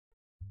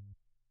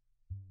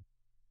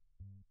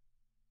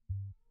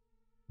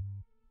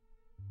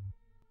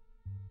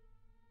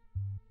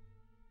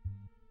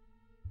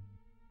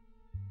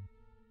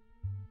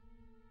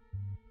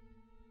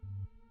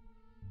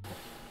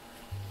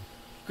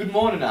Good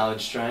morning,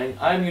 Aled Strang.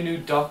 I am your new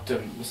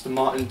doctor, Mr.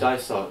 Martin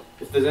Dysart.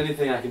 If there's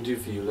anything I can do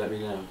for you, let me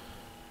know.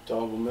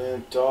 Double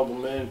mint,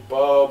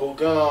 bubble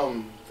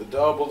gum. The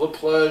double the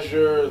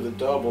pleasure, the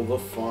double the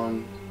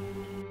fun.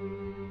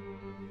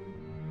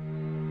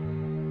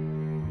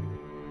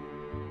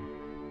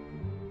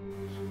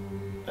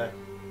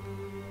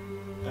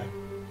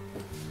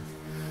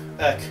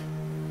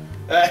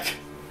 Eck.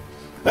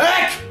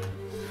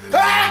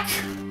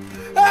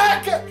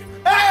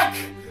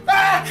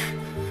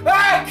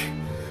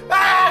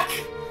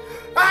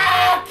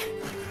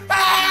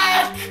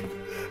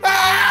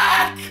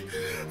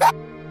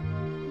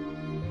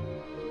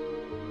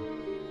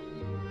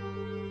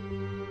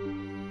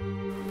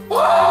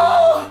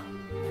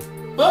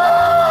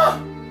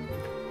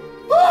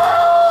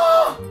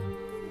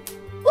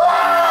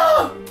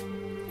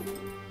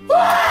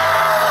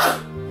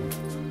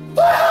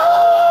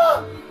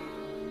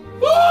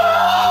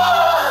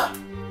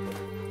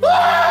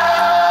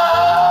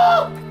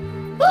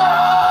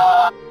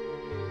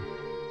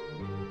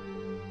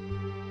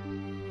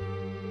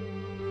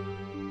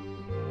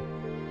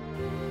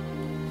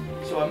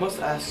 So I must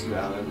ask you,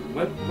 Alan,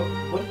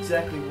 what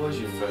exactly was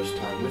your first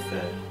time with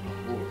a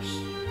horse?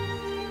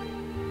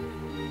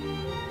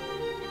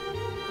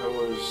 I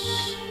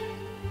was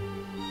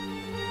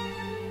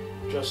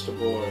just a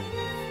boy.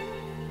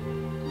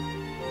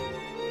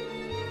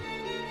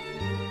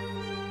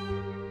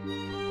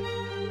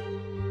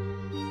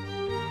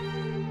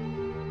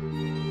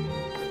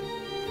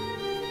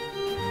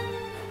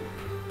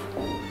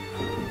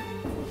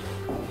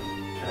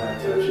 Can I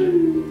touch it?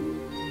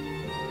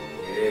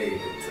 Yeah, you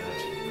can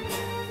touch it.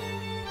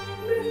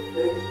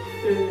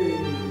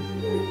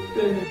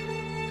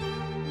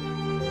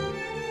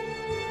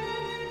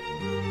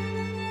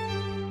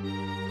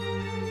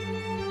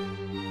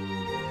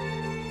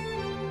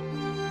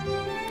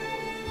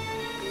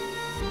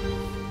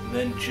 And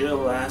then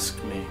Jill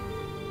asked me,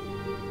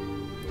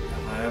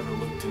 have I ever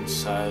looked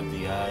inside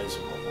the eyes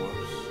of a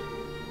horse?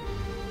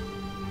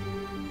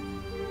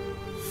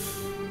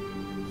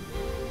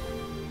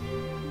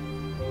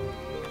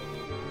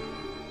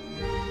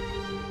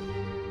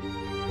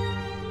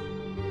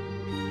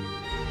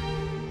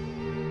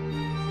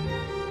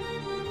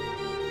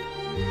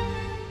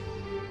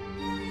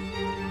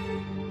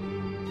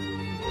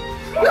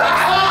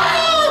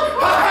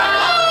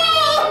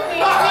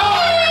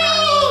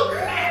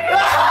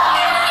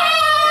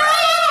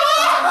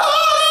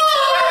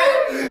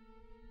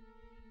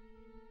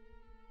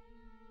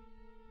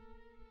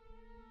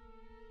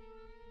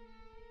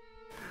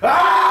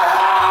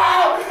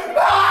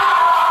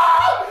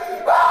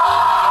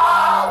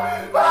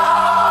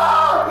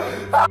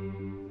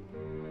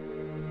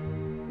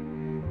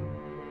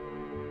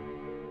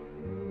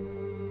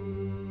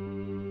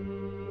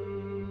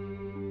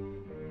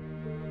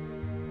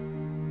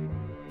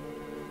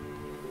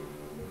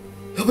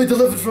 He'll be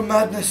delivered from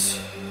madness.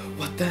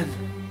 What then?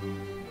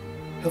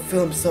 He'll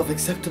feel himself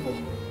acceptable.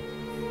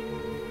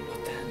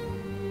 What then?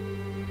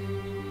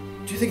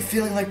 Do you think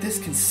feeling like this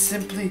can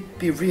simply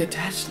be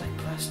reattached like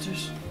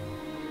plasters?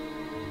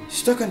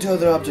 Stuck onto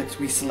other objects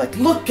we select.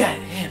 Look at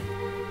him!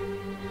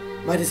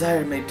 My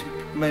desire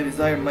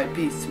might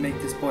be to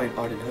make this boy an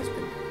ardent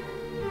husband,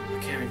 a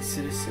caring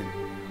citizen,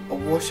 a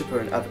worshipper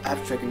of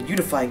abstract and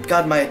unifying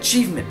God. My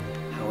achievement,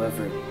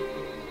 however,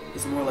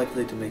 is more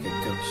likely to make a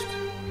ghost.